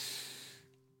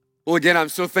Well, again, I'm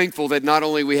so thankful that not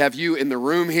only we have you in the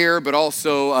room here, but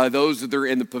also those that are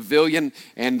in the pavilion.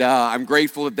 And I'm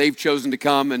grateful that they've chosen to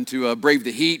come and to brave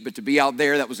the heat, but to be out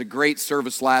there. That was a great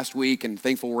service last week, and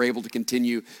thankful we're able to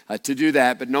continue to do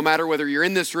that. But no matter whether you're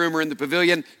in this room or in the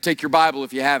pavilion, take your Bible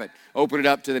if you have it. Open it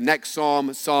up to the next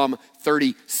Psalm, Psalm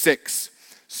 36.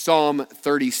 Psalm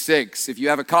 36. If you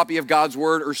have a copy of God's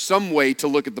Word or some way to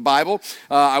look at the Bible,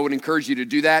 I would encourage you to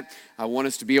do that. I want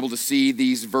us to be able to see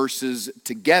these verses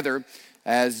together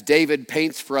as David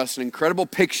paints for us an incredible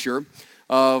picture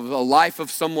of a life of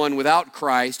someone without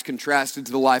Christ contrasted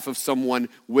to the life of someone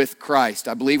with Christ.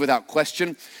 I believe without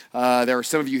question, there are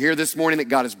some of you here this morning that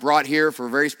God has brought here for a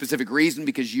very specific reason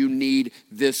because you need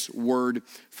this word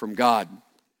from God.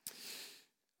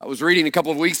 I was reading a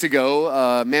couple of weeks ago,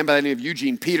 a man by the name of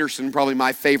Eugene Peterson, probably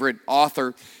my favorite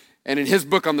author, and in his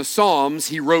book on the Psalms,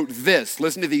 he wrote this.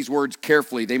 Listen to these words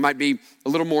carefully. They might be a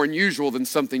little more unusual than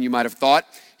something you might have thought.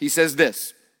 He says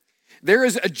this: "There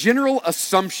is a general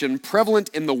assumption prevalent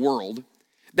in the world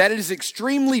that it is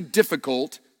extremely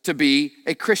difficult to be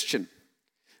a Christian.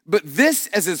 But this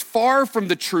is as far from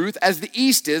the truth as the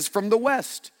East is from the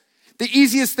West. The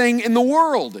easiest thing in the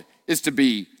world is to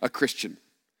be a Christian.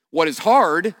 What is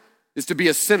hard is to be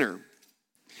a sinner.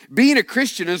 Being a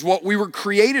Christian is what we were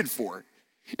created for.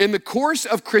 In the course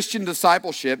of Christian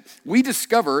discipleship, we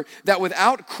discover that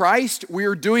without Christ, we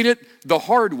are doing it the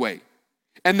hard way,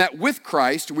 and that with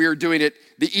Christ, we are doing it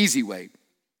the easy way.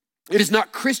 It is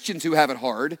not Christians who have it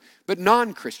hard, but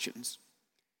non-Christians."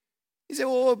 You say,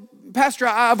 "Well, Pastor,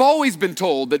 I've always been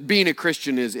told that being a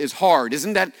Christian is hard.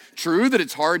 Isn't that true, that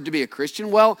it's hard to be a Christian?"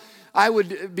 Well, I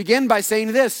would begin by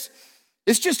saying this: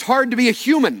 it's just hard to be a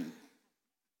human.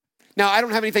 Now, I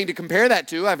don't have anything to compare that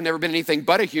to. I've never been anything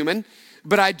but a human.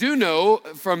 But I do know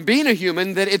from being a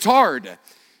human that it's hard.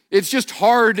 It's just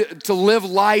hard to live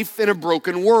life in a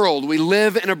broken world. We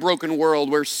live in a broken world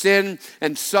where sin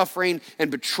and suffering and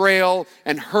betrayal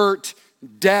and hurt,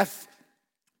 death,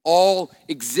 all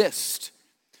exist.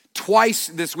 Twice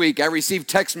this week, I received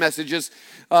text messages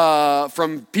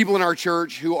from people in our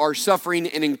church who are suffering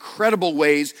in incredible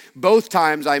ways. Both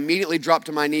times, I immediately dropped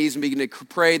to my knees and began to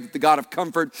pray that the God of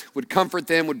comfort would comfort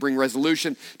them, would bring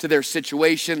resolution to their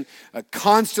situation.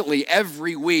 Constantly,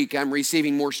 every week, I'm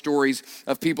receiving more stories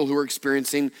of people who are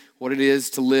experiencing what it is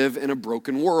to live in a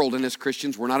broken world. And as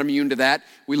Christians, we're not immune to that.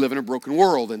 We live in a broken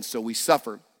world, and so we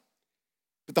suffer.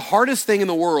 But the hardest thing in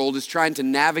the world is trying to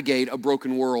navigate a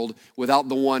broken world without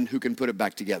the one who can put it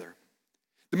back together.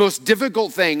 The most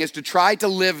difficult thing is to try to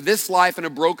live this life in a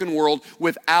broken world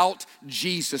without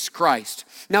Jesus Christ.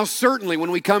 Now, certainly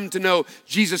when we come to know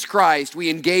Jesus Christ, we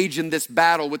engage in this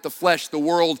battle with the flesh, the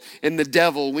world, and the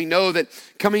devil. We know that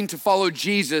coming to follow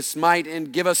Jesus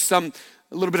might give us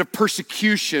a little bit of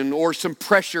persecution or some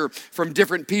pressure from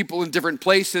different people in different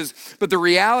places. But the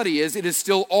reality is it is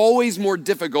still always more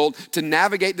difficult to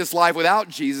navigate this life without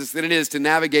Jesus than it is to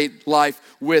navigate life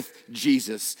with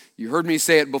Jesus. You heard me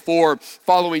say it before,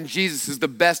 following Jesus is the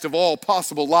best of all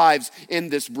possible lives in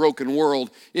this broken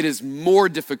world. It is more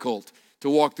difficult to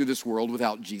walk through this world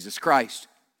without Jesus Christ.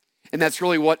 And that's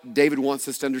really what David wants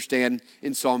us to understand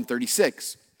in Psalm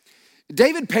 36.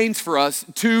 David paints for us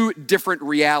two different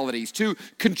realities, two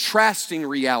contrasting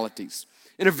realities.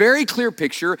 In a very clear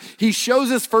picture, he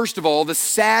shows us, first of all, the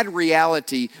sad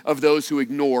reality of those who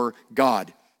ignore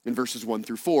God in verses 1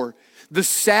 through 4. The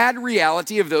sad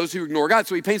reality of those who ignore God.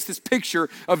 So he paints this picture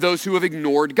of those who have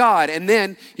ignored God. And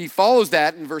then he follows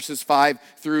that in verses 5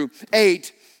 through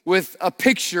 8 with a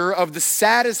picture of the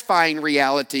satisfying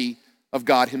reality of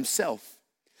God himself.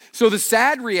 So the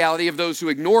sad reality of those who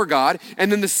ignore God, and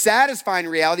then the satisfying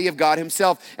reality of God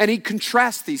himself. And he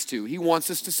contrasts these two. He wants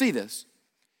us to see this.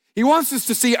 He wants us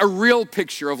to see a real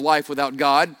picture of life without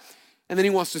God, and then he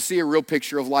wants to see a real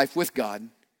picture of life with God.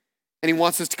 And he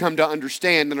wants us to come to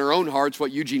understand in our own hearts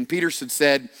what Eugene Peterson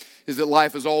said, is that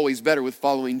life is always better with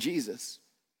following Jesus.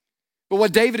 But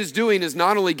what David is doing is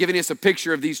not only giving us a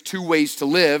picture of these two ways to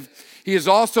live, he is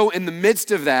also in the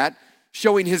midst of that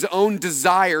showing his own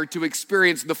desire to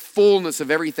experience the fullness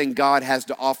of everything God has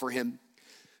to offer him.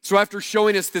 So after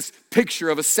showing us this picture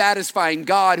of a satisfying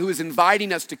God who is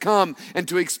inviting us to come and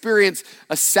to experience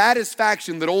a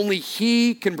satisfaction that only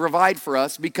he can provide for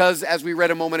us, because as we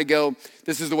read a moment ago,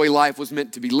 this is the way life was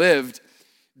meant to be lived,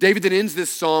 David then ends this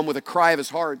psalm with a cry of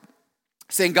his heart,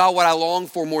 saying, "God, what I long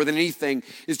for more than anything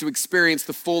is to experience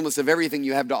the fullness of everything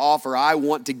you have to offer. I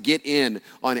want to get in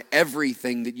on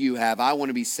everything that you have. I want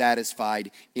to be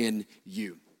satisfied in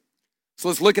you." So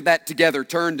let's look at that together.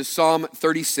 Turn to Psalm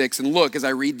 36 and look as I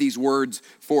read these words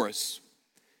for us.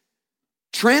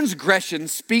 "Transgression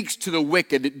speaks to the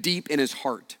wicked deep in his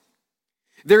heart.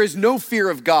 There is no fear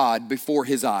of God before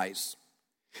his eyes.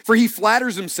 For he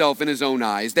flatters himself in his own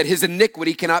eyes that his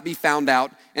iniquity cannot be found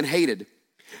out and hated.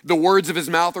 The words of his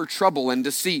mouth are trouble and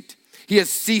deceit. He has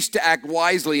ceased to act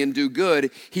wisely and do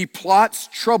good. He plots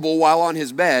trouble while on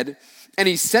his bed, and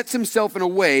he sets himself in a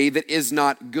way that is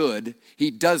not good.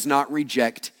 He does not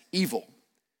reject evil.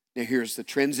 Now here's the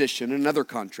transition, another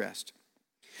contrast.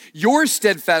 Your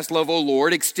steadfast love, O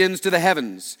Lord, extends to the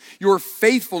heavens. Your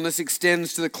faithfulness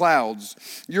extends to the clouds.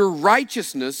 Your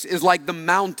righteousness is like the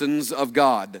mountains of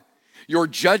God. Your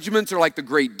judgments are like the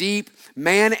great deep.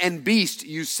 Man and beast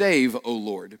you save, O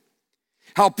Lord.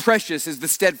 How precious is the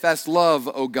steadfast love,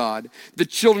 O God. The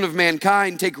children of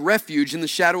mankind take refuge in the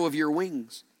shadow of your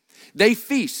wings. They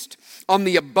feast on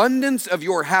the abundance of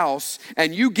your house,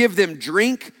 and you give them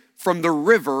drink from the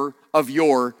river of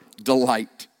your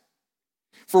delight.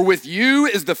 For with you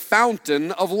is the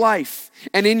fountain of life,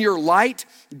 and in your light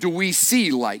do we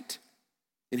see light.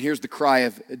 And here's the cry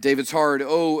of David's heart.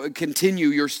 Oh, continue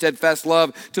your steadfast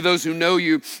love to those who know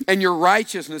you, and your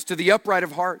righteousness to the upright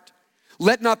of heart.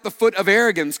 Let not the foot of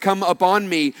arrogance come upon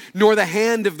me, nor the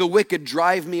hand of the wicked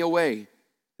drive me away.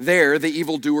 There the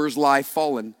evildoers lie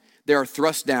fallen. They are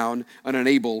thrust down and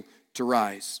unable to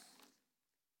rise.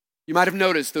 You might have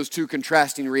noticed those two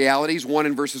contrasting realities, one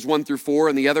in verses 1 through 4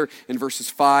 and the other in verses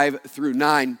 5 through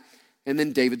 9, and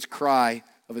then David's cry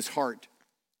of his heart.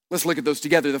 Let's look at those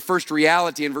together. The first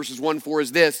reality in verses 1-4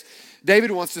 is this.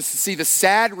 David wants us to see the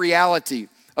sad reality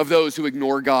of those who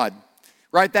ignore God.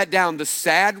 Write that down, the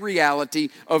sad reality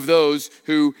of those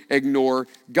who ignore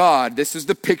God. This is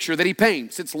the picture that he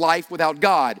paints. It's life without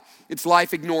God. It's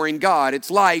life ignoring God. It's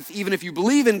life, even if you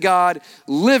believe in God,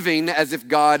 living as if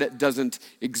God doesn't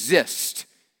exist.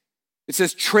 It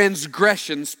says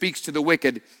transgression speaks to the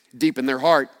wicked deep in their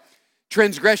heart.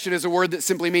 Transgression is a word that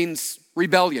simply means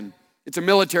rebellion. It's a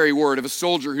military word of a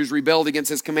soldier who's rebelled against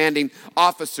his commanding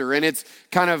officer. And it's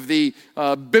kind of the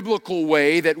biblical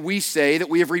way that we say that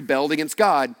we have rebelled against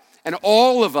God. And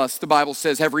all of us, the Bible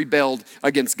says, have rebelled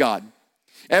against God.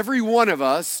 Every one of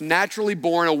us, naturally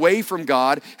born away from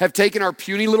God, have taken our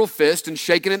puny little fist and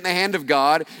shaken it in the hand of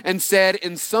God and said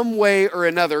in some way or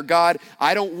another, God,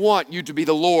 I don't want you to be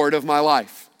the Lord of my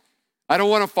life. I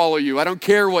don't want to follow you. I don't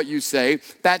care what you say.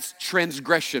 That's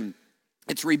transgression.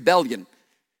 It's rebellion.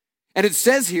 And it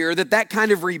says here that that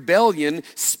kind of rebellion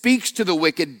speaks to the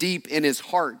wicked deep in his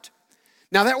heart.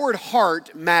 Now that word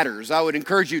heart matters. I would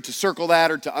encourage you to circle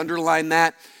that or to underline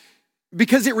that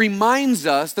because it reminds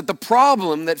us that the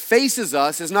problem that faces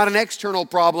us is not an external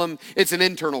problem, it's an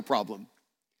internal problem.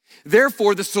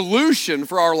 Therefore, the solution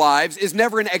for our lives is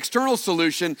never an external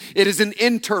solution, it is an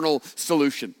internal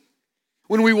solution.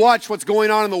 When we watch what's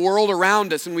going on in the world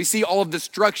around us and we see all of the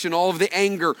destruction, all of the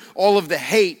anger, all of the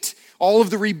hate, all of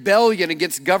the rebellion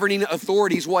against governing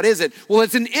authorities, what is it? Well,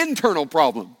 it's an internal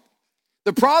problem.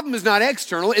 The problem is not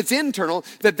external, it's internal,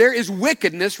 that there is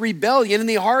wickedness, rebellion in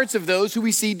the hearts of those who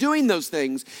we see doing those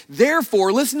things.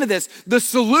 Therefore, listen to this, the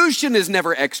solution is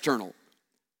never external.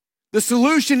 The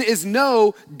solution is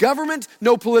no government,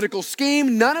 no political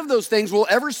scheme. None of those things will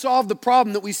ever solve the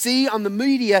problem that we see on the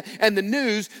media and the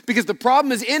news because the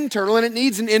problem is internal and it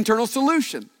needs an internal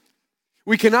solution.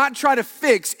 We cannot try to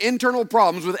fix internal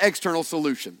problems with external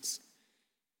solutions.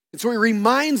 And so he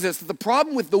reminds us that the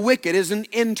problem with the wicked is an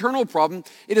internal problem.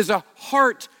 It is a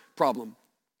heart problem.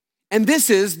 And this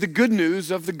is the good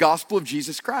news of the gospel of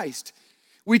Jesus Christ.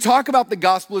 We talk about the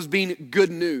gospel as being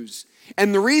good news.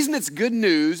 And the reason it's good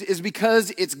news is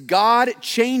because it's God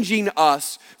changing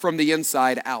us from the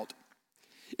inside out.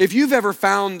 If you've ever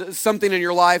found something in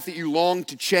your life that you long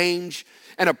to change,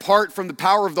 and apart from the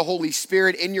power of the Holy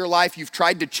Spirit in your life, you've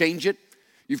tried to change it.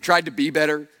 You've tried to be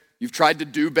better. You've tried to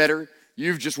do better.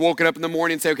 You've just woken up in the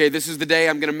morning and say, okay, this is the day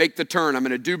I'm going to make the turn. I'm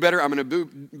going to do better. I'm going to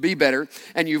be better.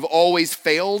 And you've always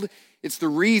failed. It's the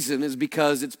reason is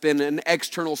because it's been an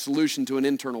external solution to an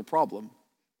internal problem.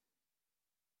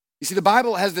 You see, the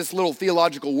Bible has this little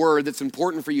theological word that's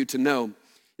important for you to know.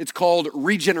 It's called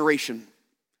regeneration.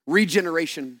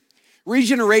 Regeneration.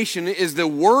 Regeneration is the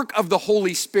work of the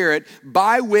Holy Spirit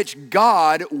by which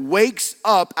God wakes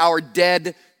up our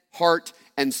dead heart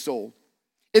and soul.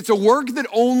 It's a work that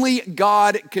only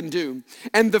God can do.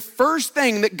 And the first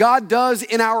thing that God does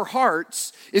in our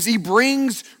hearts is he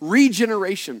brings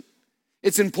regeneration.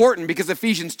 It's important because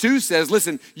Ephesians 2 says,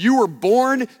 listen, you were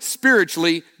born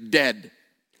spiritually dead.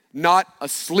 Not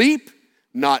asleep,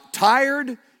 not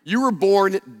tired, you were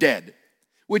born dead.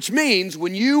 Which means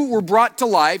when you were brought to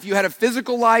life, you had a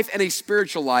physical life and a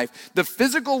spiritual life. The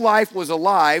physical life was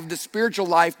alive, the spiritual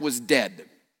life was dead.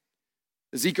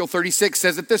 Ezekiel 36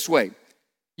 says it this way.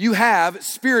 You have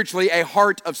spiritually a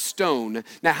heart of stone.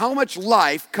 Now, how much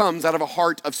life comes out of a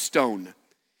heart of stone?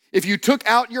 If you took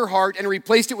out your heart and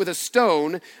replaced it with a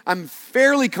stone, I'm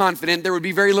fairly confident there would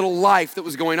be very little life that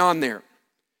was going on there.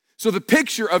 So the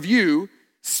picture of you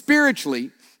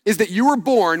spiritually is that you were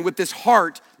born with this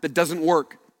heart that doesn't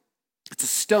work. It's a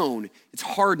stone. It's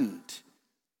hardened.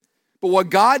 But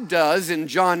what God does in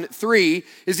John 3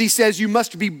 is he says you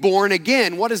must be born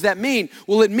again. What does that mean?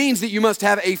 Well, it means that you must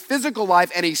have a physical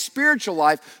life and a spiritual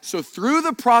life. So through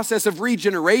the process of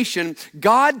regeneration,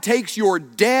 God takes your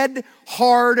dead,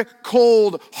 hard,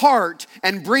 cold heart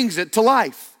and brings it to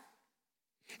life.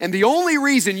 And the only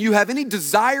reason you have any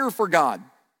desire for God,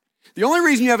 the only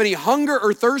reason you have any hunger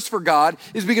or thirst for God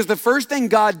is because the first thing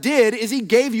God did is he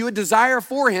gave you a desire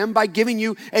for him by giving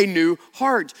you a new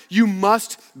heart. You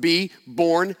must be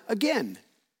born again.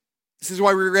 This is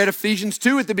why we read Ephesians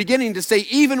 2 at the beginning to say,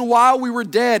 even while we were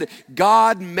dead,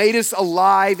 God made us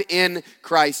alive in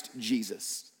Christ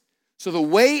Jesus. So the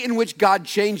way in which God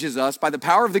changes us by the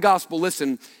power of the gospel,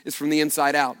 listen, is from the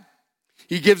inside out.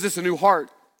 He gives us a new heart.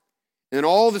 And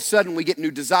all of a sudden, we get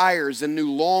new desires and new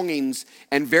longings.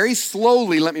 And very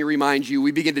slowly, let me remind you,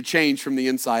 we begin to change from the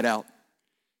inside out.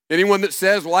 Anyone that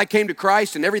says, well, I came to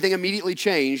Christ and everything immediately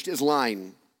changed is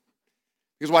lying.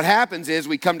 Because what happens is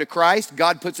we come to Christ,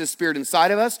 God puts his spirit inside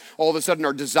of us. All of a sudden,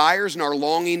 our desires and our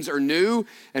longings are new.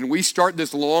 And we start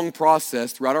this long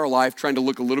process throughout our life trying to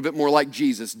look a little bit more like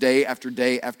Jesus day after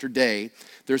day after day.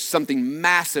 There's something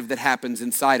massive that happens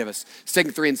inside of us. 2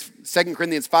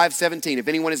 Corinthians 5:17, if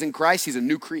anyone is in Christ, he's a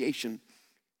new creation.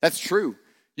 That's true.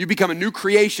 You become a new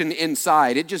creation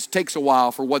inside. It just takes a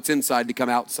while for what's inside to come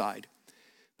outside.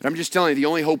 But I'm just telling you, the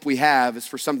only hope we have is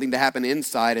for something to happen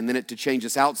inside and then it to change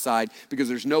us outside, because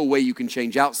there's no way you can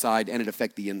change outside and it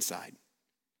affect the inside.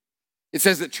 It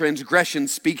says that transgression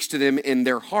speaks to them in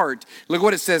their heart. Look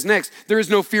what it says next. There is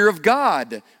no fear of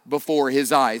God before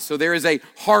his eyes. So there is a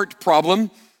heart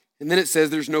problem. And then it says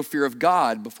there's no fear of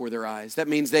God before their eyes. That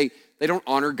means they don't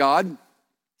honor God.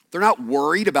 They're not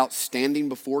worried about standing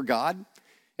before God.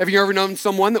 Have you ever known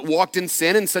someone that walked in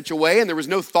sin in such a way and there was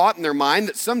no thought in their mind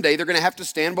that someday they're going to have to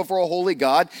stand before a holy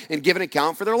God and give an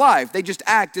account for their life? They just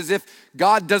act as if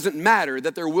God doesn't matter,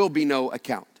 that there will be no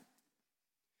account.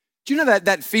 Do you know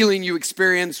that feeling you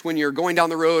experience when you're going down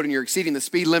the road and you're exceeding the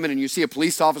speed limit and you see a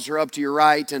police officer up to your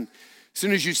right, and as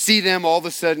soon as you see them, all of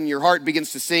a sudden your heart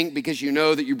begins to sink because you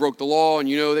know that you broke the law and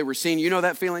you know they were seen? You know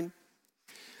that feeling?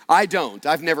 I don't.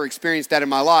 I've never experienced that in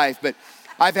my life, but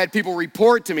I've had people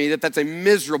report to me that that's a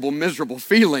miserable, miserable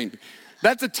feeling.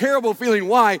 That's a terrible feeling.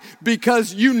 Why?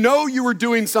 Because you know you were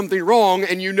doing something wrong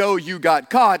and you know you got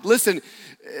caught. Listen,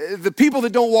 the people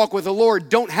that don't walk with the Lord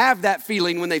don't have that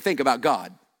feeling when they think about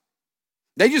God.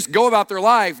 They just go about their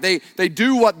life. They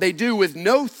do what they do with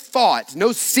no thought,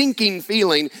 no sinking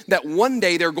feeling that one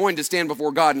day they're going to stand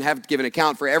before God and have to give an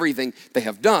account for everything they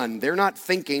have done. They're not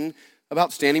thinking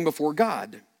about standing before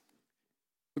God.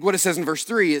 Look what it says in verse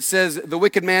 3. It says, the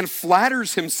wicked man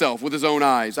flatters himself with his own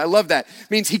eyes. I love that.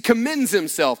 It means he commends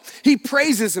himself. He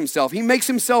praises himself. He makes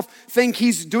himself think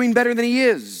he's doing better than he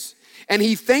is. And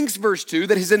he thinks, verse 2,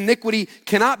 that his iniquity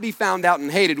cannot be found out and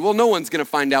hated. Well, no one's going to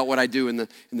find out what I do in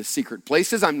the secret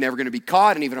places. I'm never going to be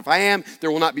caught. And even if I am,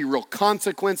 there will not be real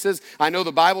consequences. I know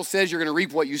the Bible says you're going to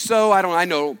reap what you sow. I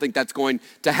don't think that's going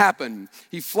to happen.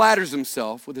 He flatters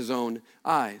himself with his own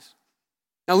eyes.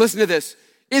 Now listen to this.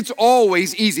 It's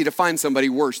always easy to find somebody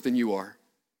worse than you are,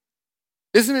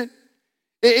 isn't it?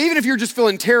 Even if you're just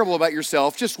feeling terrible about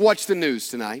yourself, just watch the news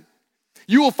tonight.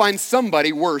 You will find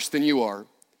somebody worse than you are.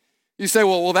 You say,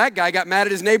 well, that guy got mad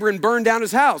at his neighbor and burned down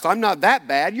his house. I'm not that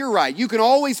bad. You're right. You can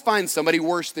always find somebody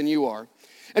worse than you are.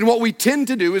 And what we tend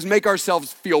to do is make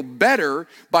ourselves feel better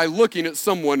by looking at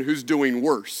someone who's doing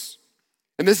worse.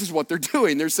 And this is what they're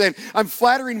doing. They're saying, I'm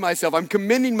flattering myself, I'm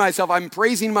commending myself, I'm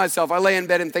praising myself. I lay in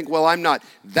bed and think, well, I'm not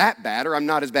that bad, or I'm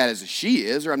not as bad as she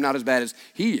is, or I'm not as bad as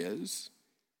he is.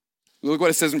 Look what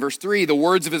it says in verse 3. The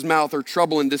words of his mouth are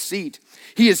trouble and deceit.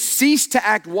 He has ceased to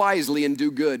act wisely and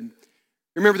do good.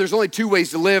 Remember, there's only two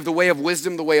ways to live, the way of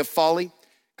wisdom, the way of folly.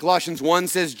 Colossians 1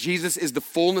 says Jesus is the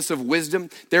fullness of wisdom.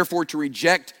 Therefore, to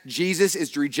reject Jesus is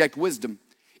to reject wisdom,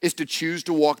 is to choose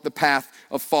to walk the path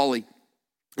of folly.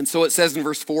 And so it says in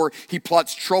verse 4, he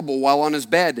plots trouble while on his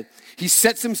bed. He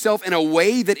sets himself in a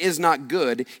way that is not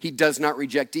good. He does not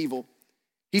reject evil.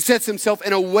 He sets himself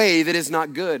in a way that is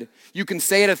not good. You can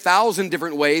say it 1,000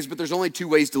 different ways, but there's only two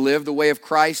ways to live, the way of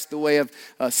Christ, the way of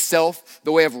self,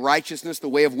 the way of righteousness, the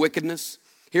way of wickedness.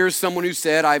 Here's someone who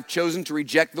said, I've chosen to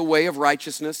reject the way of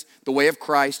righteousness, the way of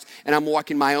Christ, and I'm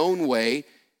walking my own way.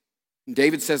 And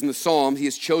David says in the Psalms, he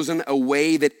has chosen a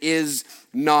way that is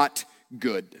not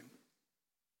good.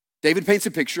 David paints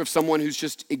a picture of someone who's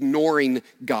just ignoring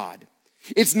God.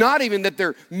 It's not even that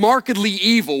they're markedly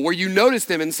evil, where you notice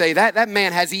them and say, that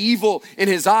man has evil in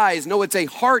his eyes. No, it's a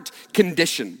heart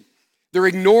condition. They're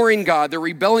ignoring God. They're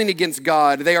rebelling against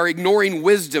God. They are ignoring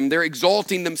wisdom. They're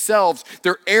exalting themselves.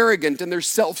 They're arrogant and they're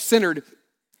self-centered.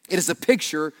 It is a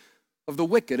picture of the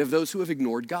wicked, of those who have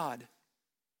ignored God.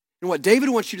 And what David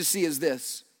wants you to see is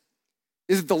this,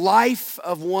 is that the life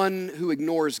of one who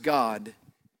ignores God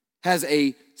has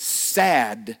a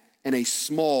sad and a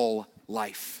small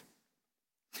life.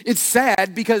 It's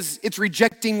sad because it's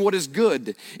rejecting what is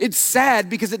good. It's sad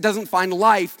because it doesn't find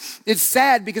life. It's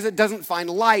sad because it doesn't find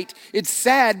light. It's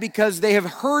sad because they have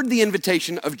heard the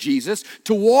invitation of Jesus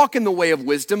to walk in the way of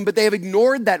wisdom, but they have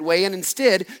ignored that way and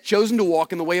instead chosen to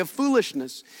walk in the way of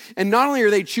foolishness. And not only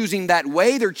are they choosing that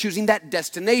way, they're choosing that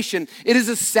destination. It is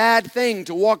a sad thing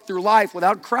to walk through life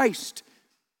without Christ.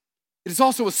 It is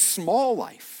also a small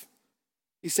life.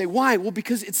 You say, why? Well,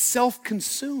 because it's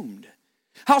self-consumed.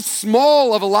 How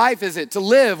small of a life is it to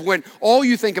live when all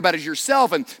you think about is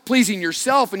yourself and pleasing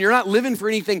yourself and you're not living for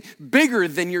anything bigger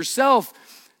than yourself?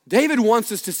 David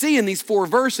wants us to see in these 4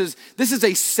 verses, this is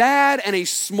a sad and a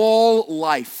small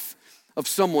life of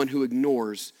someone who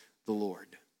ignores the Lord.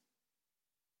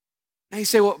 Now you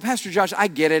say, well, Pastor Josh, I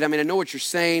get it. I mean, I know what you're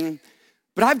saying,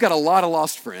 but I've got a lot of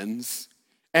lost friends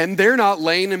and they're not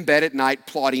laying in bed at night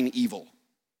plotting evil.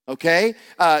 Okay?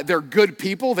 They're good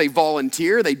people. They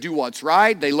volunteer. They do what's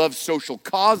right. They love social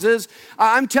causes.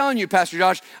 I'm telling you, Pastor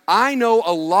Josh, I know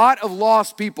a lot of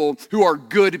lost people who are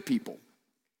good people.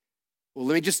 Well,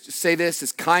 let me just say this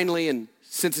as kindly and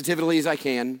sensitively as I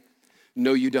can.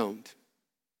 No, you don't.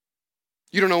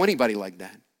 You don't know anybody like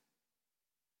that.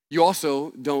 You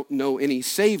also don't know any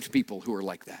saved people who are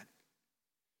like that.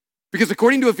 Because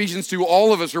according to Ephesians 2,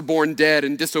 all of us are born dead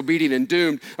and disobedient and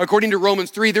doomed. According to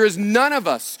Romans 3, there is none of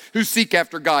us who seek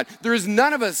after God. There is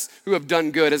none of us who have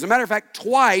done good. As a matter of fact,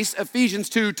 twice Ephesians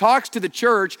 2 talks to the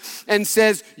church and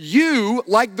says, you,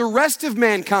 like the rest of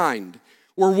mankind,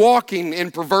 were walking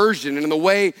in perversion and in the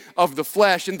way of the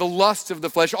flesh, in the lust of the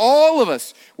flesh. All of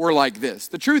us were like this.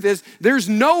 The truth is, there's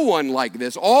no one like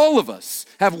this. All of us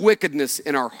have wickedness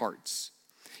in our hearts.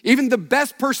 Even the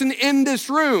best person in this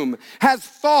room has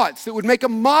thoughts that would make a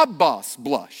mob boss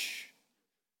blush.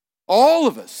 All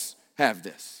of us have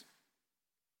this.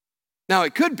 Now,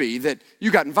 it could be that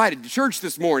you got invited to church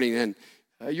this morning and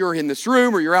you're in this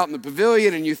room or you're out in the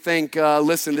pavilion and you think,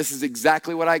 listen, this is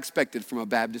exactly what I expected from a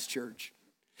Baptist church.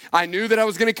 I knew that I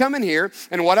was going to come in here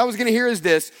and what I was going to hear is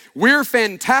this: we're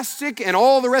fantastic and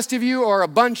all the rest of you are a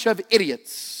bunch of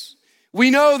idiots. We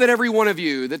know that every one of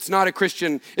you that's not a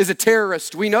Christian is a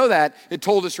terrorist. We know that. It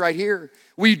told us right here.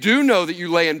 We do know that you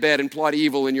lay in bed and plot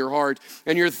evil in your heart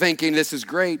and you're thinking, this is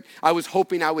great. I was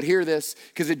hoping I would hear this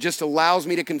because it just allows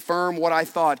me to confirm what I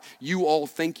thought. You all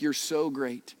think you're so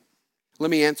great. Let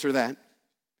me answer that.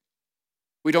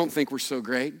 We don't think we're so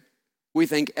great. We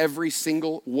think every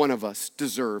single one of us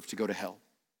deserve to go to hell.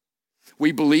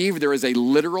 We believe there is a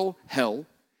literal hell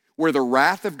where the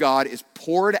wrath of God is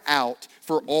poured out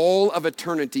for all of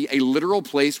eternity, a literal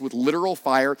place with literal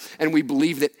fire, and we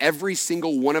believe that every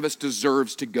single one of us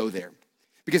deserves to go there.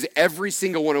 Because every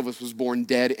single one of us was born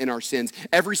dead in our sins.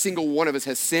 Every single one of us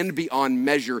has sinned beyond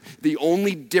measure. The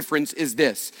only difference is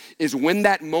this, is when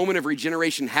that moment of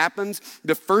regeneration happens,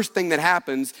 the first thing that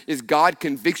happens is God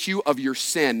convicts you of your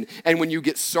sin. And when you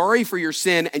get sorry for your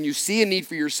sin and you see a need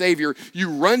for your Savior, you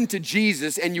run to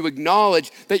Jesus and you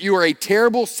acknowledge that you are a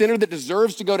terrible sinner that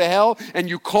deserves to go to hell, and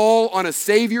you call on a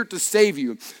Savior to save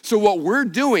you. So what we're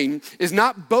doing is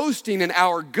not boasting in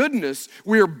our goodness,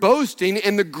 we are boasting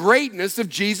in the greatness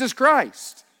of Jesus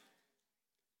Christ.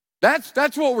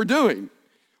 That's what we're doing.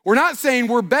 We're not saying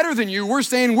we're better than you. We're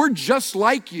saying we're just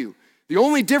like you. The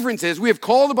only difference is we have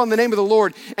called upon the name of the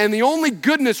Lord, and the only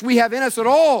goodness we have in us at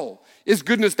all is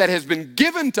goodness that has been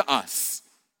given to us,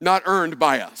 not earned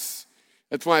by us.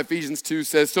 That's why Ephesians 2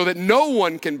 says, so that no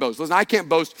one can boast. Listen, I can't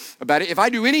boast about it. If I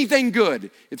do anything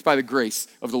good, it's by the grace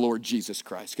of the Lord Jesus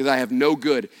Christ, because I have no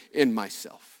good in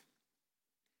myself.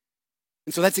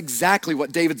 And so that's exactly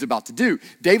what David's about to do.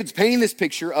 David's painting this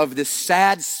picture of this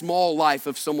sad, small life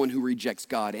of someone who rejects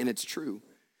God, and it's true.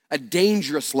 A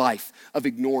dangerous life of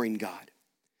ignoring God.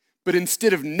 But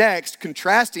instead of next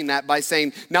contrasting that by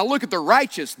saying, now look at the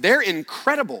righteous, they're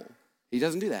incredible. He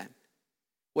doesn't do that.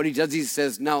 What he does, he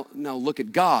says, now look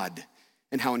at God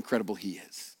and how incredible he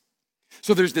is.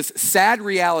 So there's this sad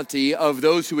reality of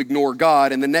those who ignore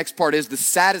God, and the next part is the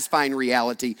satisfying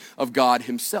reality of God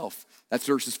himself. That's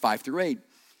verses 5 through 8.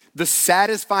 The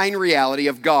satisfying reality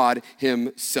of God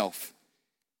himself.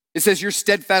 It says, your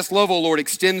steadfast love, O Lord,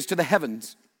 extends to the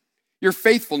heavens, your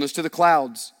faithfulness to the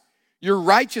clouds. Your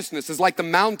righteousness is like the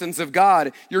mountains of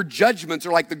God. Your judgments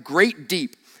are like the great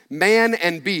deep. Man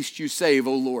and beast you save,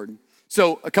 O Lord.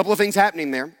 So a couple of things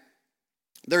happening there.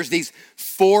 There's these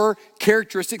 4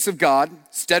 characteristics of God: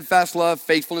 steadfast love,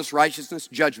 faithfulness, righteousness,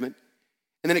 judgment.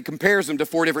 And then it compares them to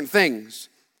 4 different things: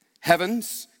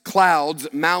 heavens, clouds,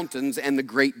 mountains, and the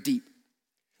great deep.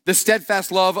 The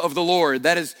steadfast love of the Lord,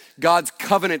 that is God's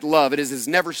covenant love. It is his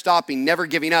never stopping, never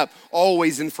giving up,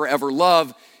 always and forever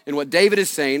love. And what David is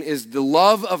saying is the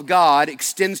love of God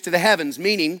extends to the heavens,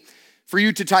 meaning for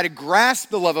you to try to grasp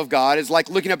the love of God is like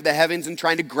looking up at the heavens and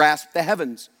trying to grasp the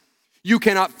heavens. You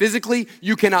cannot physically,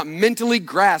 you cannot mentally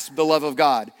grasp the love of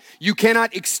God. You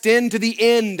cannot extend to the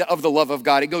end of the love of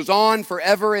God. It goes on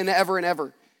forever and ever and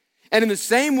ever. And in the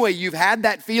same way you've had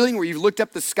that feeling where you've looked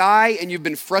up the sky and you've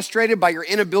been frustrated by your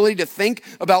inability to think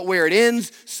about where it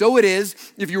ends, so it is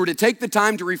if you were to take the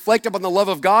time to reflect upon the love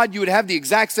of God, you would have the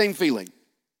exact same feeling.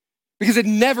 Because it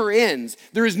never ends.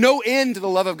 There is no end to the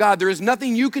love of God. There is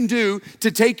nothing you can do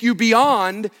to take you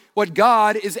beyond what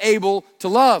God is able to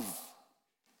love.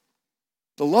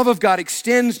 The love of God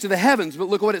extends to the heavens, but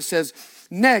look what it says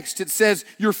next. It says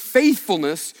your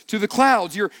faithfulness to the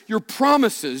clouds, your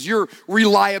promises, your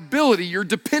reliability, your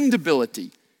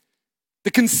dependability,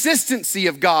 the consistency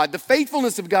of God, the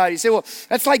faithfulness of God. You say, well,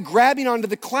 that's like grabbing onto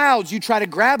the clouds. You try to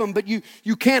grab them, but you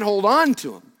can't hold on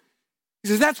to them. He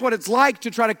says that's what it's like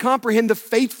to try to comprehend the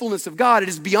faithfulness of God. It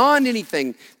is beyond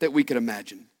anything that we could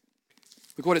imagine.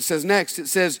 Look what it says next. It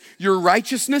says your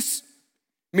righteousness,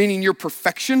 meaning your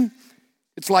perfection,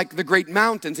 it's like the great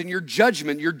mountains, and your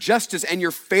judgment, your justice, and your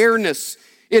fairness,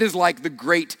 it is like the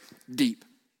great deep.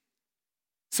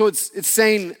 So it's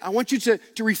saying, I want you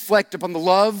to reflect upon the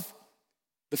love,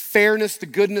 the fairness, the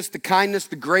goodness, the kindness,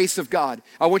 the grace of God.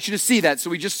 I want you to see that. So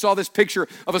we just saw this picture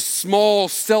of a small,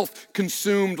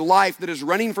 self-consumed life that is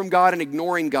running from God and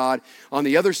ignoring God. On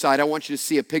the other side, I want you to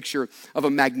see a picture of a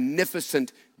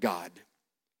magnificent God.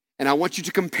 And I want you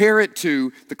to compare it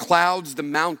to the clouds, the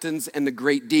mountains, and the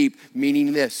great deep,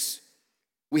 meaning this: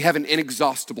 we have an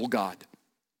inexhaustible God.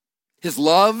 His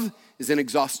love is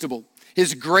inexhaustible.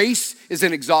 His grace is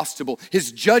inexhaustible.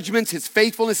 His judgments, his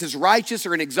faithfulness, his righteousness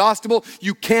are inexhaustible.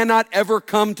 You cannot ever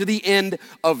come to the end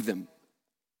of them.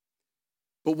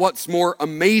 But what's more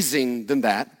amazing than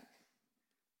that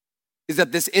is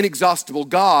that this inexhaustible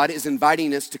God is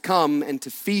inviting us to come and to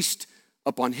feast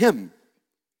upon him.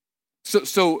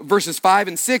 So verses 5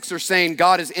 and 6 are saying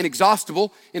God is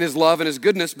inexhaustible in his love and his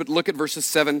goodness, but look at verses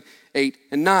 7, 8,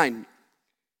 and 9.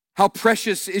 How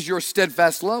precious is your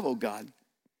steadfast love, O God.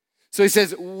 So he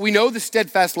says, we know the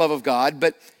steadfast love of God,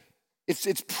 but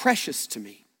it's precious to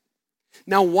me.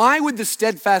 Now, why would the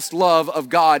steadfast love of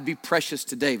God be precious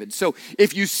to David? So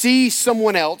if you see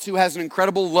someone else who has an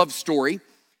incredible love story,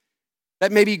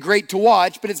 that may be great to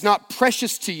watch, but it's not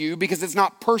precious to you because it's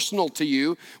not personal to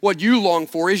you. What you long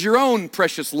for is your own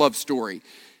precious love story.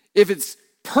 If it's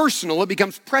personal, it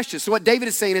becomes precious. So what David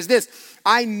is saying is this: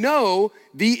 I know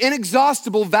the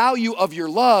inexhaustible value of your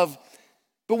love,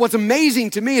 but what's amazing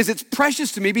to me is it's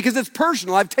precious to me because it's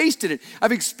personal. I've tasted it.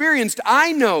 I've experienced.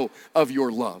 I know of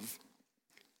your love.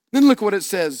 Then look what it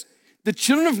says. The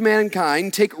children of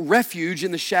mankind take refuge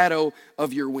in the shadow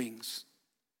of your wings.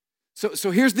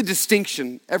 So here's the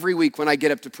distinction every week when I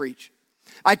get up to preach.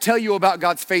 I tell you about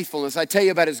God's faithfulness. I tell you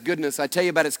about his goodness. I tell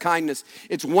you about his kindness.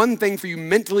 It's one thing for you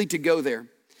mentally to go there.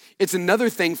 It's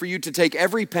another thing for you to take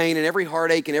every pain and every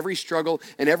heartache and every struggle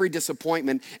and every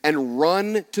disappointment and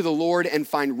run to the Lord and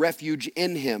find refuge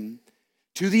in him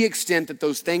to the extent that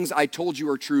those things I told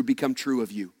you are true become true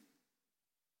of you.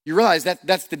 You realize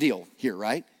that's the deal here,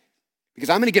 right? Because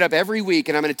I'm going to get up every week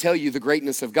and I'm going to tell you the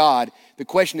greatness of God. The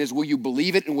question is, will you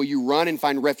believe it and will you run and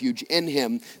find refuge in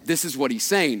him? This is what he's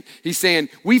saying. He's saying,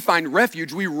 we find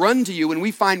refuge, we run to you, and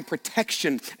we find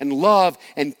protection and love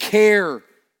and care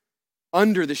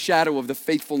under the shadow of the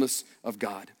faithfulness of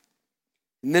God.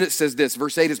 And then it says this,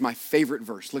 verse 8 is my favorite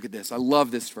verse. Look at this, I love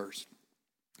this verse.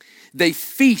 They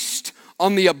feast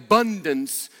on the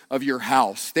abundance of your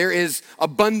house. There is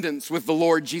abundance with the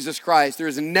Lord Jesus Christ. There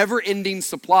is a never-ending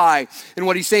supply. And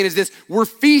what he's saying is this: we're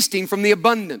feasting from the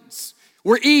abundance.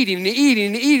 We're eating and eating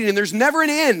and eating, and there's never an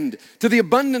end to the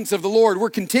abundance of the Lord. We're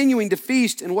continuing to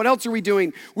feast. And what else are we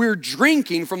doing? We're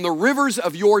drinking from the rivers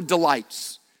of your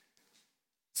delights.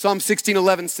 Psalm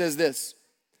 16:11 says this.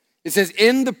 It says,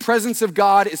 in the presence of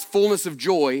God is fullness of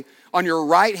joy. On your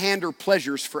right hand are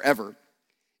pleasures forever.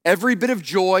 Every bit of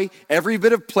joy, every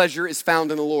bit of pleasure is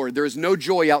found in the Lord. There is no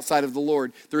joy outside of the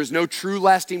Lord. There is no true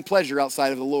lasting pleasure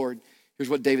outside of the Lord. Here's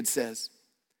what David says.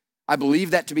 I believe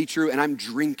that to be true, and I'm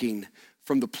drinking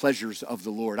from the pleasures of the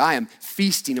Lord. I am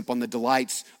feasting upon the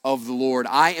delights of the Lord.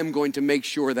 I am going to make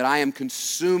sure that I am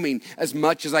consuming as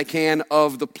much as I can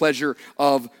of the pleasure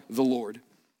of the Lord.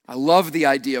 I love the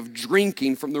idea of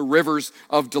drinking from the rivers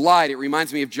of delight. It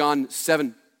reminds me of John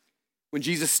 7, when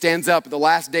Jesus stands up the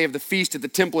last day of the feast at the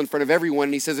temple in front of everyone,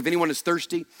 and he says, if anyone is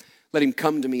thirsty, let him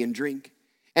come to me and drink.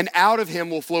 And out of him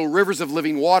will flow rivers of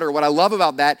living water. What I love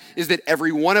about that is that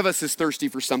every one of us is thirsty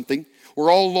for something. We're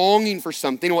all longing for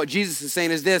something. What Jesus is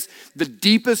saying is this: the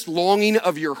deepest longing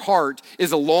of your heart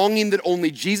is a longing that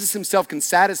only Jesus himself can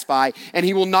satisfy, and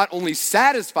he will not only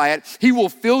satisfy it, he will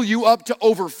fill you up to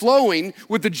overflowing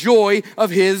with the joy of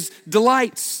his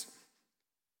delights.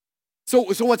 So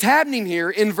what's happening here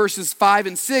in verses 5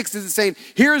 and 6 is it's saying,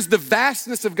 here's the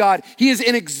vastness of God. He is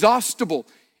inexhaustible.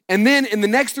 And then in the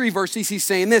next 3 verses, he's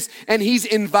saying this, and he's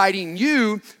inviting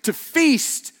you to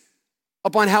feast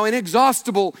upon how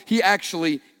inexhaustible he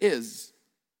actually is.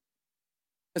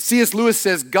 As C.S. Lewis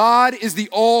says, God is the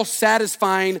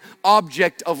all-satisfying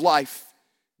object of life.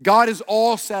 God is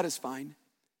all-satisfying.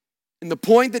 And the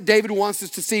point that David wants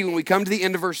us to see when we come to the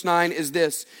end of verse 9 is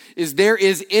this, is there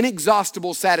is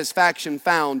inexhaustible satisfaction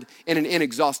found in an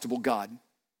inexhaustible God.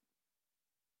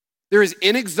 There is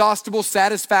inexhaustible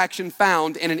satisfaction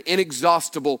found in an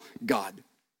inexhaustible God.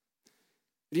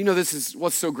 Do you know this is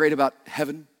what's so great about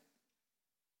heaven?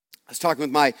 I was talking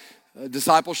with my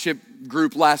discipleship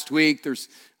group last week. There's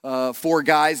 4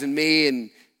 guys and me, and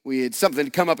we had something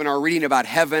come up in our reading about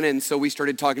heaven, and so we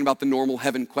started talking about the normal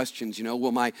heaven questions. You know,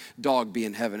 will my dog be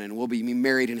in heaven, and will be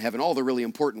married in heaven, all the really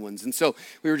important ones. And so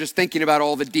we were just thinking about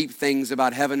all the deep things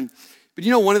about heaven. But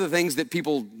you know, one of the things that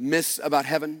people miss about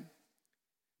heaven,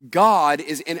 God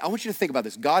is, I want you to think about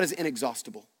this. God is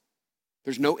inexhaustible.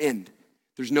 There's no end.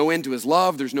 There's no end to his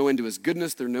love. There's no end to his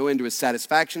goodness. There's no end to his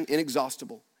satisfaction.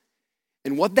 Inexhaustible.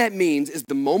 And what that means is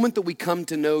the moment that we come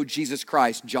to know Jesus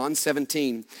Christ, John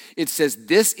 17, it says,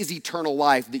 this is eternal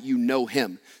life, that you know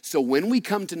him. So when we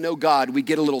come to know God, we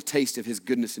get a little taste of his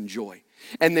goodness and joy.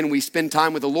 And then we spend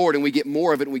time with the Lord and we get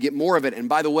more of it and we get more of it. And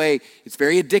by the way, it's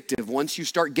very addictive. Once you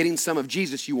start getting some of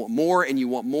Jesus, you want more and you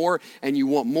want more and you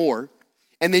want more.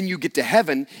 And then you get to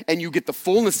heaven and you get the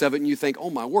fullness of it and you think, oh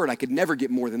my word, I could never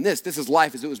get more than this. This is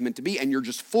life as it was meant to be. And you're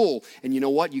just full. And you know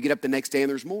what? You get up the next day and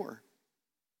there's more.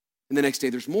 And the next day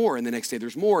there's more, and the next day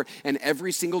there's more. And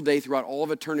every single day throughout all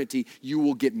of eternity, you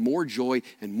will get more joy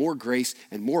and more grace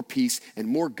and more peace and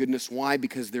more goodness. Why?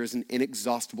 Because there's an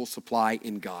inexhaustible supply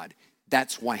in God.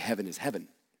 That's why heaven is heaven.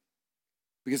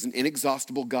 Because an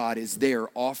inexhaustible God is there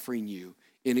offering you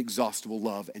inexhaustible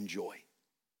love and joy.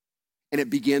 And it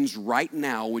begins right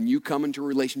now when you come into a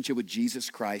relationship with Jesus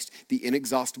Christ. The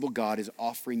inexhaustible God is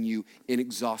offering you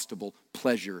inexhaustible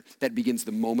pleasure. That begins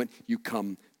the moment you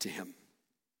come to him.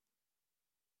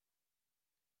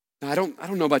 Now, I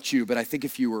don't know about you, but I think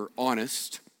if you were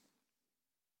honest,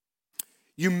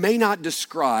 you may not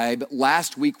describe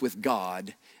last week with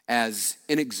God as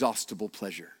inexhaustible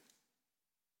pleasure.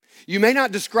 You may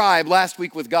not describe last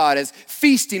week with God as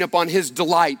feasting upon his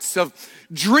delights, of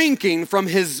drinking from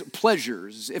his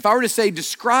pleasures. If I were to say,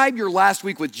 describe your last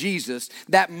week with Jesus,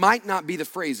 that might not be the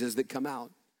phrases that come out.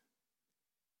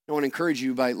 I want to encourage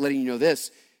you by letting you know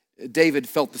this. David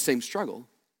felt the same struggle.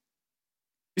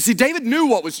 You see, David knew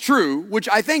what was true, which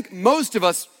I think most of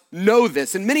us know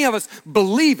this, and many of us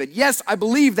believe it. Yes, I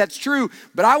believe that's true,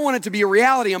 but I want it to be a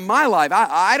reality in my life.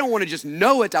 I don't want to just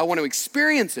know it, I want to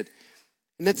experience it.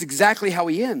 And that's exactly how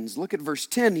he ends. Look at verse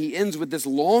 10. He ends with this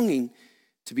longing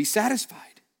to be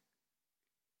satisfied.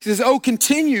 He says, oh,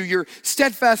 continue your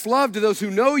steadfast love to those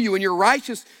who know you and your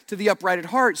righteous to the upright at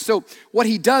heart. So what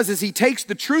he does is he takes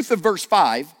the truth of verse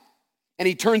 5 and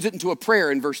he turns it into a prayer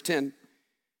in verse 10.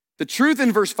 The truth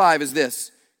in verse 5 is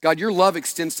this: God, your love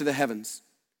extends to the heavens.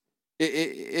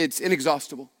 It's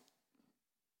inexhaustible.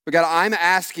 But God, I'm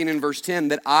asking in verse 10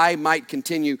 that I might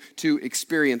continue to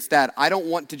experience that. I don't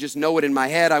want to just know it in my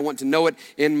head. I want to know it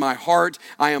in my heart.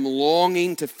 I am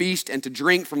longing to feast and to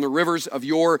drink from the rivers of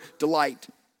your delight.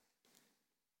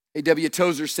 A.W.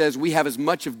 Tozer says, we have as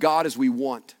much of God as we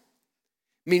want.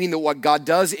 Meaning that what God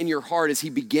does in your heart is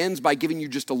he begins by giving you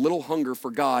just a little hunger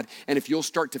for God. And if you'll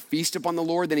start to feast upon the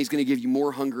Lord, then he's going to give you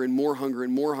more hunger and more hunger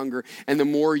and more hunger. And the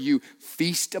more you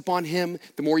feast upon him,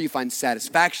 the more you find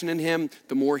satisfaction in him,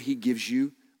 the more he gives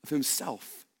you of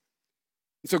himself.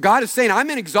 And so God is saying, I'm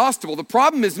inexhaustible. The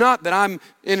problem is not that I'm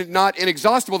not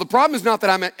inexhaustible. The problem is not that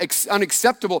I'm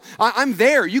unacceptable. I'm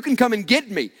there. You can come and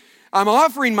get me. I'm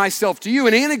offering myself to you.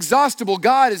 An inexhaustible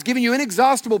God is giving you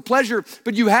inexhaustible pleasure,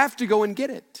 but you have to go and get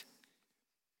it.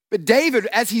 But David,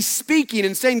 as he's speaking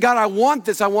and saying, God, I want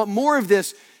this, I want more of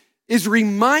this, is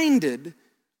reminded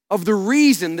of the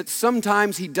reason that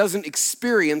sometimes he doesn't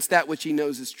experience that which he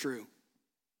knows is true.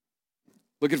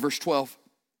 Look at verse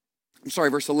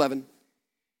 11.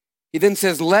 He then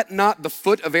says, "Let not the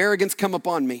foot of arrogance come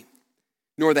upon me,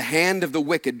 nor the hand of the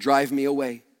wicked drive me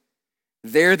away.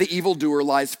 There the evildoer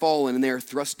lies fallen, and they are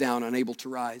thrust down, unable to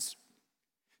rise."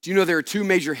 Do you know there are two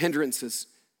major hindrances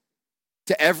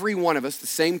to every one of us, the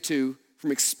same two,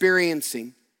 from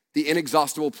experiencing the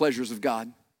inexhaustible pleasures of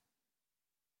God?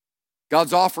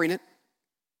 God's offering it.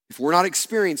 If we're not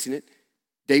experiencing it,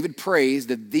 David prays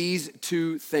that these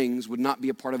two things would not be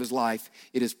a part of his life.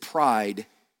 It is pride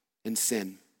and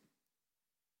sin.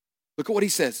 Look at what he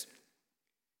says.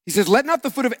 He says, "Let not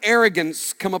the foot of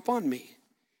arrogance come upon me."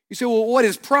 You say, well, what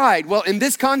is pride? Well, in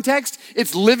this context,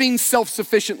 it's living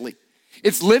self-sufficiently.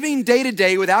 It's living day to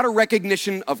day without a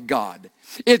recognition of God.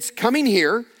 It's coming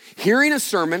here, hearing a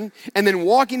sermon, and then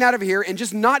walking out of here and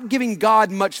just not giving God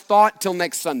much thought till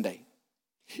next Sunday.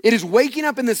 It is waking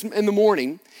up in the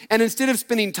morning, and instead of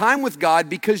spending time with God,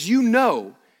 because you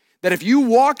know that if you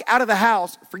walk out of the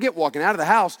house, forget walking out of the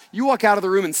house, you walk out of the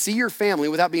room and see your family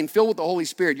without being filled with the Holy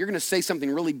Spirit, you're gonna say something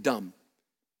really dumb.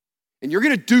 And you're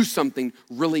gonna do something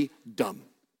really dumb.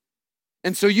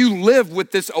 And so you live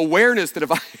with this awareness that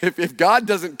if God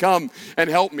doesn't come and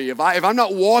help me, if I'm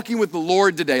not walking with the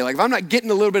Lord today, like if I'm not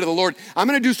getting a little bit of the Lord, I'm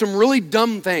gonna do some really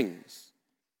dumb things.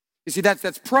 You see,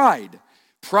 that's pride.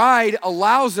 Pride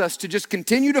allows us to just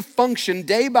continue to function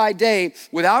day by day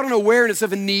without an awareness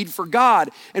of a need for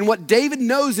God. And what David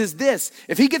knows is this: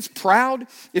 if he gets proud,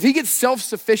 if he gets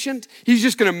self-sufficient, he's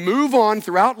just gonna move on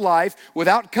throughout life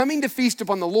without coming to feast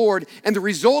upon the Lord. And the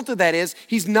result of that is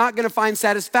he's not gonna find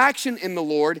satisfaction in the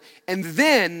Lord. And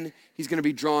then he's gonna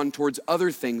be drawn towards other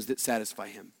things that satisfy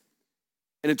him.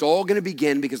 And it's all gonna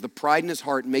begin because the pride in his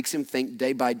heart makes him think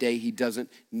day by day he doesn't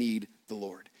need the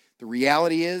Lord. The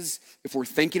reality is, if we're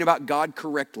thinking about God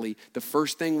correctly, the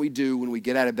first thing we do when we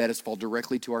get out of bed is fall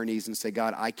directly to our knees and say,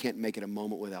 God, I can't make it a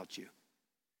moment without you.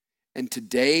 And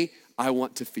today, I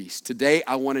want to feast. Today,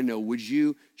 I want to know, would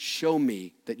you show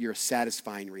me that you're a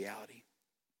satisfying reality?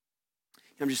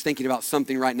 I'm just thinking about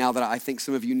something right now that I think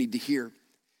some of you need to hear.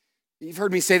 You've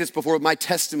heard me say this before, but my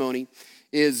testimony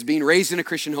is being raised in a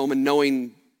Christian home and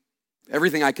knowing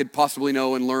everything I could possibly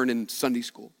know and learn in Sunday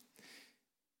school.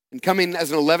 And coming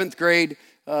as an 11th grade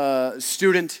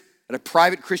student at a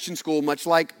private Christian school, much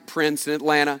like Prince in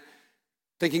Atlanta,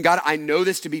 thinking, God, I know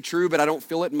this to be true, but I don't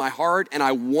feel it in my heart, and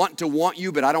I want to want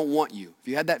you, but I don't want you. Have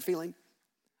you had that feeling?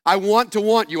 I want to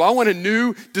want you. I want a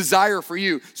new desire for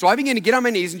you. So I began to get on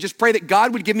my knees and just pray that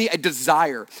God would give me a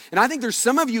desire. And I think there's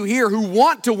some of you here who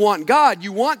want to want God.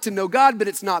 You want to know God, but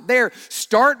it's not there.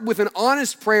 Start with an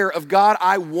honest prayer of, God,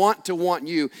 I want to want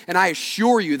you. And I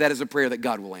assure you that is a prayer that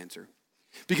God will answer.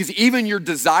 Because even your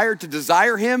desire to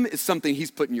desire him is something he's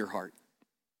put in your heart.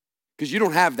 Because you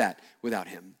don't have that without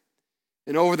him.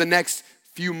 And over the next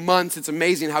few months, it's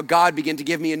amazing how God began to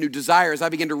give me a new desire. As I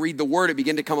began to read the word, it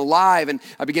began to come alive, and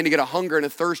I began to get a hunger and a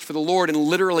thirst for the Lord. And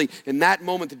literally, in that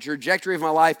moment, the trajectory of my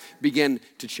life began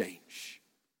to change.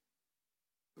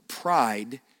 But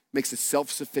pride makes us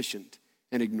self-sufficient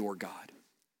and ignore God.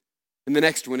 And the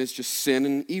next one is just sin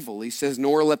and evil. He says,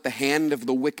 nor let the hand of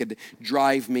the wicked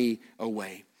drive me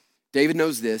away. David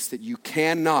knows this, that you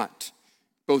cannot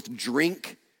both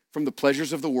drink from the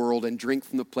pleasures of the world and drink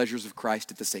from the pleasures of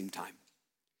Christ at the same time.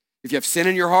 If you have sin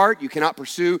in your heart, you cannot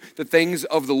pursue the things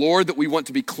of the Lord, that we want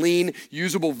to be clean,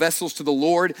 usable vessels to the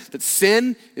Lord. That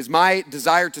sin is my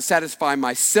desire to satisfy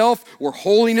myself, or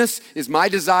holiness is my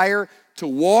desire to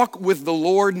walk with the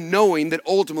Lord, knowing that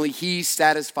ultimately he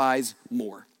satisfies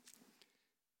more.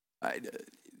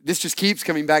 This just keeps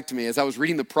coming back to me as I was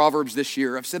reading the Proverbs this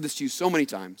year. I've said this to you so many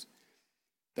times,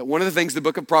 that one of the things the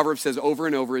book of Proverbs says over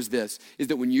and over is this, is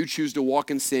that when you choose to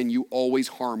walk in sin, you always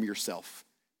harm yourself.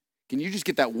 Can you just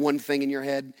get that one thing in your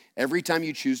head? Every time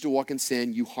you choose to walk in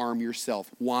sin, you harm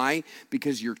yourself. Why?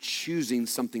 Because you're choosing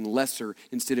something lesser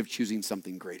instead of choosing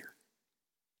something greater.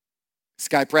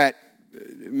 Sky Pratt,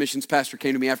 missions pastor,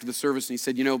 came to me after the service and he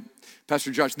said, you know,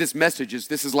 Pastor Josh, this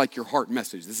is like your heart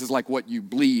message. This is like what you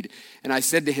bleed. And I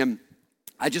said to him,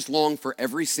 I just long for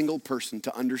every single person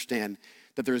to understand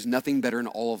that there is nothing better in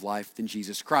all of life than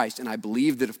Jesus Christ. And I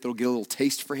believe that if they'll get a little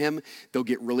taste for him, they'll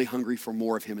get really hungry for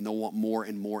more of him, and they'll want more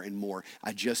and more and more.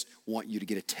 I just want you to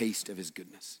get a taste of his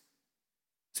goodness.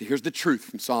 So here's the truth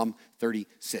from Psalm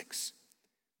 36.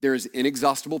 There is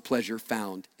inexhaustible pleasure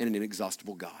found in an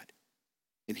inexhaustible God.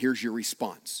 And here's your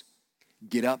response.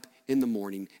 Get up in the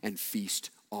morning and feast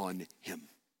on him.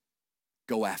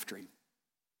 Go after him.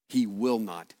 He will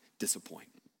not disappoint.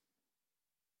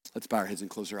 Let's bow our heads and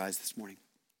close our eyes this morning.